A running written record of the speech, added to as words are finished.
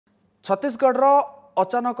छत्तीसगढ़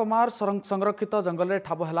अचानकमार संरक्षित जंगल में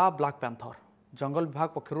ठाब है ब्लैक पैंथर। जंगल विभाग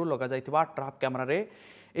पक्षर लग ट्राप कैमेरा रे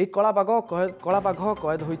एक कला बाघ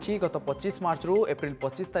कैद होती गत 25 मार्च रु एप्रिल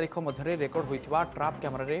 25 तारीख मध्य रेकर्ड होता ट्राप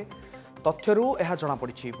कैमेरा रे तथ्यरू यह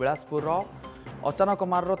जमापड़ी। बिलासपुर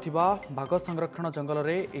अचानकमार बाघ संरक्षण जंगल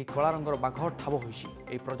में एक कला रंगर बाघ ठाब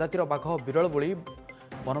होती। प्रजातिर बाघ विरल बोली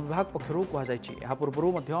वन विभाग पक्षर कहुई।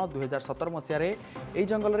 पूर्व 2017 मसीह यह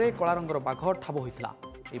जंगल में कला रंगर बाघ ठाब होता।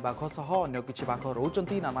 बाघ सह अन्य किछि बाघ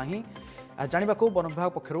रोचंती ना नहीं जानिबाकू वन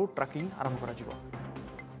विभाग पक्षर ट्रैकिंग आरंभ करा।